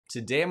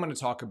Today, I'm going to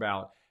talk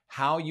about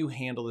how you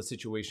handle the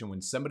situation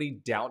when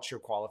somebody doubts your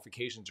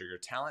qualifications or your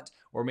talent,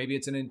 or maybe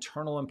it's an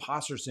internal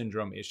imposter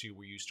syndrome issue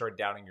where you start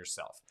doubting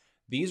yourself.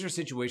 These are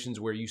situations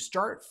where you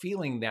start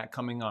feeling that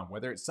coming on,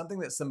 whether it's something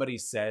that somebody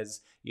says,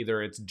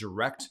 either it's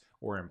direct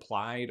or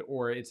implied,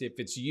 or if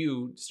it's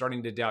you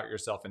starting to doubt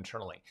yourself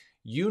internally.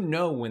 You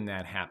know when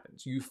that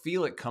happens. You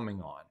feel it coming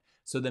on.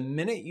 So the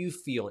minute you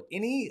feel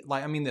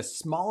the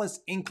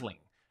smallest inkling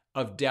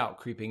of doubt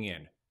creeping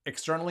in,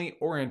 externally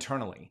or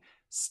internally,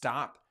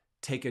 stop,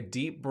 take a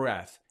deep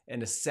breath,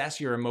 and assess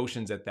your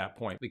emotions at that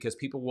point, because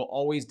people will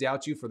always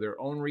doubt you for their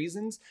own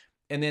reasons.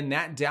 And then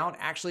that doubt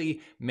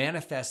actually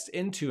manifests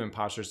into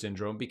imposter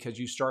syndrome because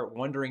you start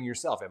wondering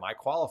yourself, am I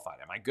qualified?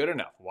 Am I good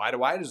enough? Why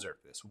do I deserve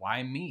this?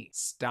 Why me?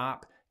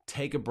 Stop,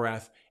 take a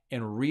breath,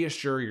 and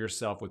reassure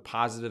yourself with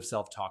positive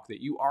self-talk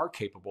that you are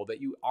capable, that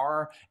you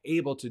are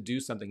able to do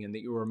something, and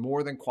that you are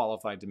more than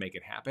qualified to make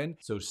it happen.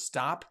 So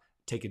stop,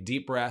 take a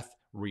deep breath,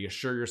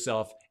 reassure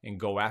yourself, and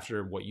go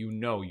after what you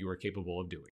know you are capable of doing.